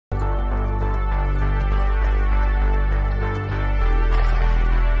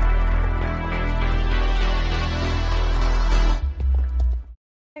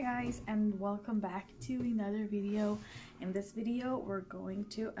guys, and welcome back to another video. In this video we're going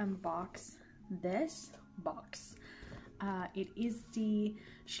to unbox this box. It is the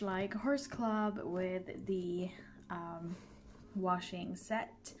Schleich Horse Club with the washing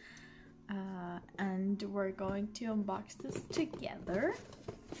set, and we're going to unbox this together.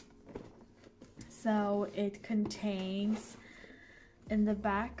 So it contains, in the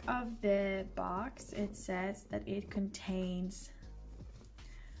back of the box, it says that it contains,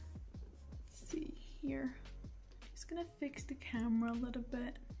 let's see here, I'm just gonna fix the camera a little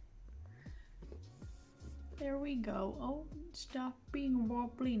bit. There we go. Oh, stop being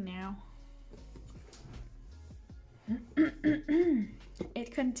wobbly now.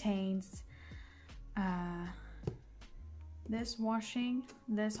 It contains this washing,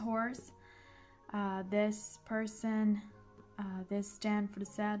 this horse, this person, this stand for the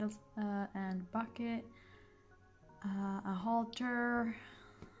saddle and bucket, a halter,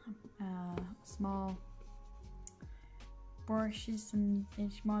 small brushes and a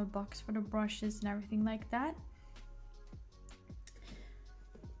small box for the brushes and everything like that.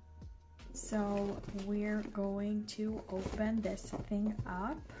 So we're going to open this thing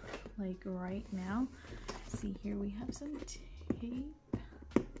up like right now. See, here we have some tape.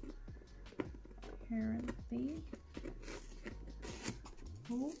 Apparently.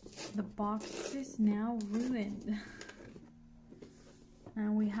 Oh, the box is now ruined.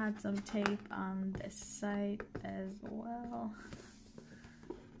 And we had some tape on this side as well.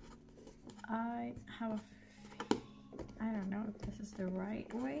 I don't know if this is the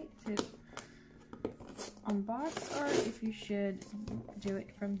right way to unbox, or if you should do it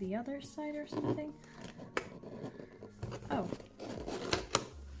from the other side or something. Oh.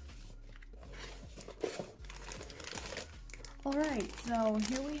 Alright, so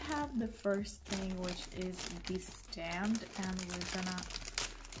here we have the first thing, which is the stand, and we're gonna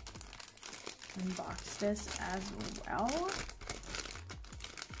unbox this as well.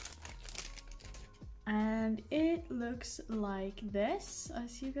 And it looks like this.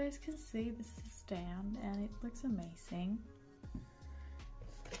 As you guys can see, this is a stand and it looks amazing.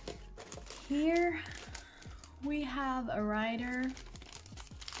 Here we have a rider,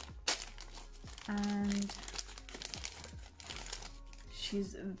 and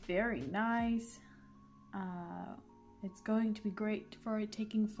she's very nice. It's going to be great for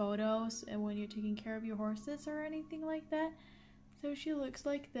taking photos and when you're taking care of your horses or anything like that. So she looks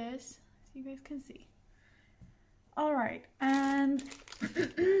like this, as you guys can see. Alright, and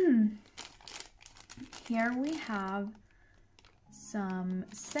here we have some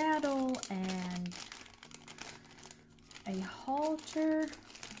saddle and a halter.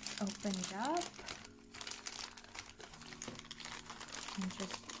 Let's open it up and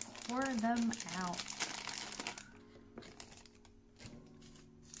just pour them out.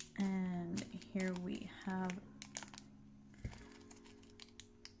 And here we have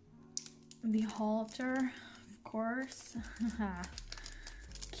the halter, of course.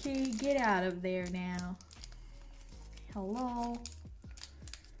 Okay, get out of there now. Hello?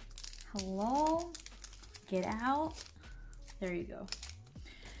 Hello? Get out. There you go.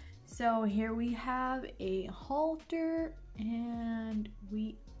 So here we have a halter, and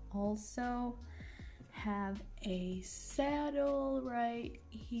we also have a saddle right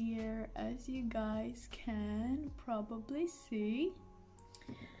here, as you guys can probably see,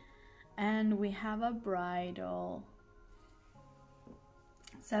 and we have a bridle.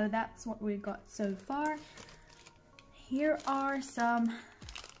 So that's what we got so far. Here are some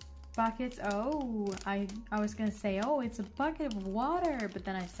buckets. Oh, I was gonna say, oh, it's a bucket of water, but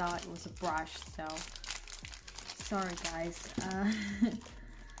then I saw it was a brush, so sorry guys.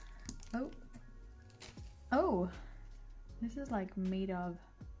 Oh, this is like made of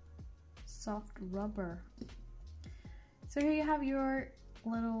soft rubber. So here you have your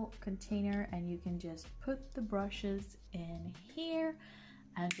little container, and you can just put the brushes in here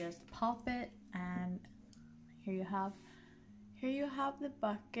and just pop it, and here you have the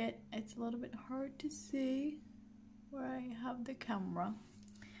bucket. It's a little bit hard to see where I have the camera.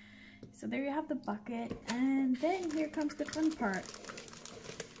 So there you have the bucket, and then here comes the fun part,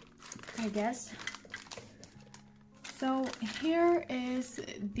 I guess. So here is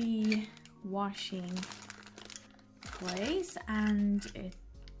the washing place, and it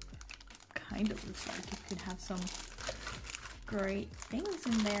kind of looks like it could have some great things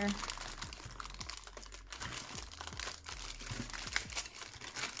in there.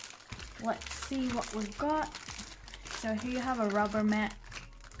 Let's see what we've got. So here you have a rubber mat.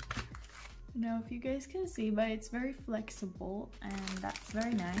 I don't know if you guys can see, but it's very flexible, and that's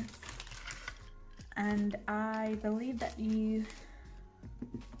very nice. And I believe that you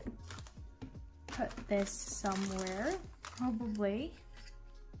put this somewhere, probably.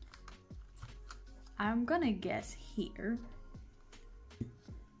 I'm gonna guess here,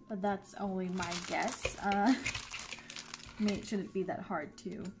 but that's only my guess. I mean, it shouldn't be that hard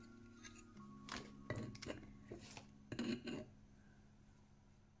to.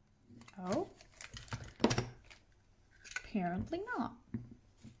 Oh, apparently not.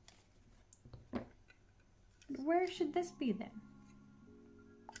 Where should this be then?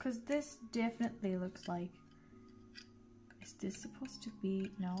 Because this definitely looks like, is this supposed to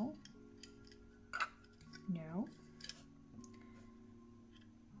be, no? No.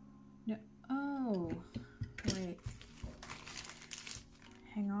 No, oh, wait.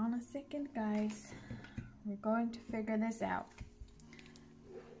 Hang on a second, guys. We're going to figure this out.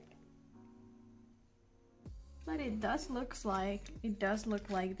 But it does look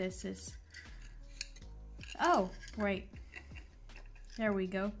like this is, oh, wait. There we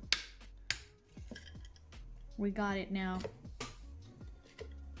go. We got it now.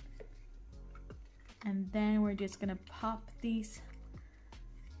 And then we're just gonna pop these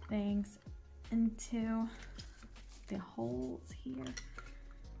things into the holes here.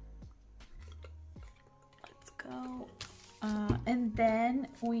 Let's go. And then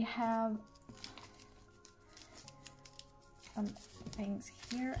we have some things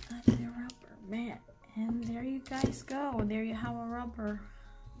here on the rubber mat. And there you guys go. There you have a rubber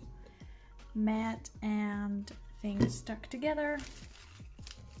mat and things stuck together.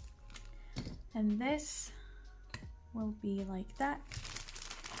 And this will be like that.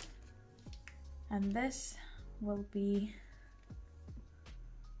 And this will be,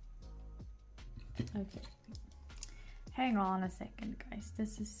 okay. Hang on a second, guys.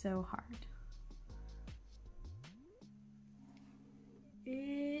 This is so hard.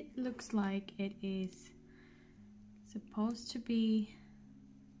 It looks like it is supposed to be,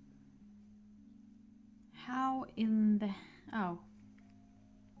 how in the, oh.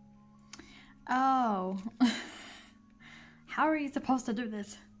 Oh. How are you supposed to do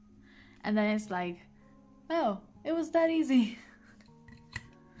this? And then it's like, oh, it was that easy.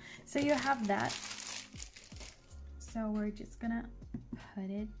 So you have that. So we're just gonna put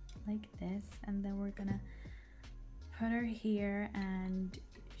it like this, and then we're gonna put her here, and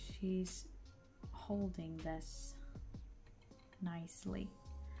she's holding this nicely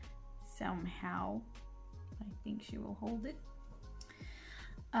somehow. I think she will hold it.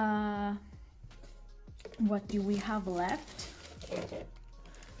 What do we have left?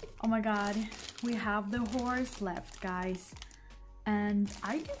 Oh my god, we have the horse left, guys. And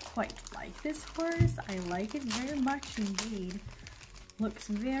I do quite like this horse. I like it very much indeed. Looks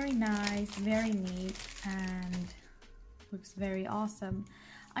very nice, very neat, and looks very awesome.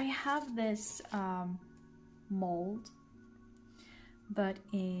 I have this mold, but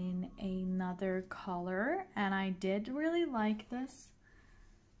in another color, and I did really like this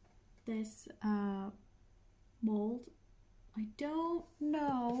mold. I don't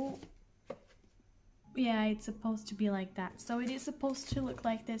know. Yeah, it's supposed to be like that. So it is supposed to look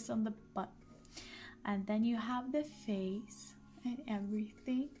like this on the butt. And then you have the face and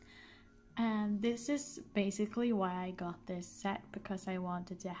everything. And this is basically why I got this set, because I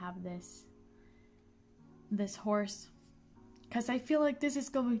wanted to have this horse. Because I feel like this is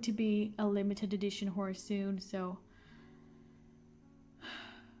going to be a limited edition horse soon, so...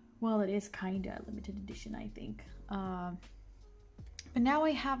 Well, it is kind of a limited edition, I think. But now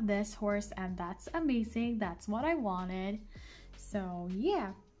I have this horse, and that's amazing. That's what I wanted. So,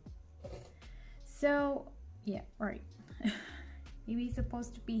 yeah. So, yeah, right. Maybe he's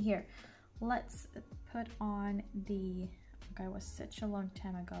supposed to be here. Let's put on the... Okay, it was such a long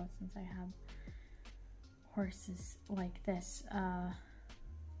time ago since I had horses like this. I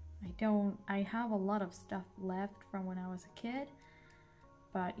have a lot of stuff left from when I was a kid.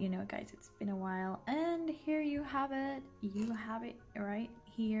 But, you know, guys, it's been a while. And here you have it. You have it right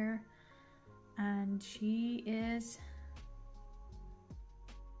here. And she is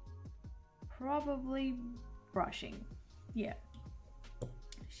probably brushing. Yeah,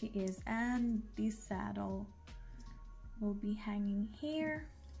 she is. And the saddle will be hanging here.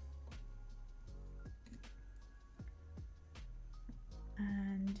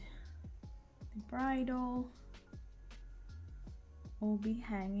 And the bridle will be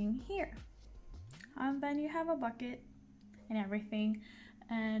hanging here. And then you have a bucket and everything.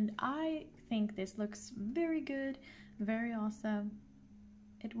 And I think this looks very good, very awesome.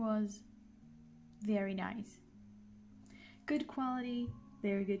 It was very nice. Good quality,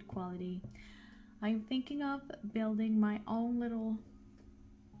 very good quality. I'm thinking of building my own little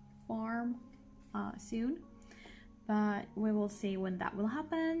farm soon. but we will see when that will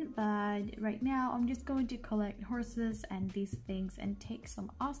happen. But right now I'm just going to collect horses and these things and take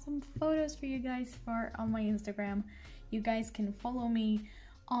some awesome photos for you guys for on my Instagram. You guys can follow me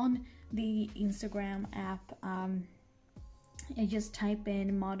on the Instagram app. I just type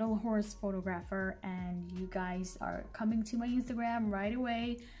in model horse photographer and you guys are coming to my Instagram right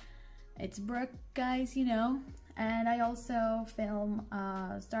away. It's Brooke, guys, you know. And I also film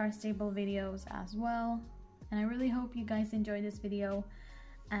Star Stable videos as well. And I really hope you guys enjoyed this video.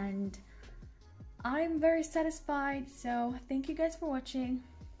 And I'm very satisfied. So thank you guys for watching.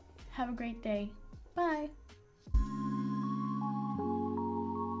 Have a great day. Bye.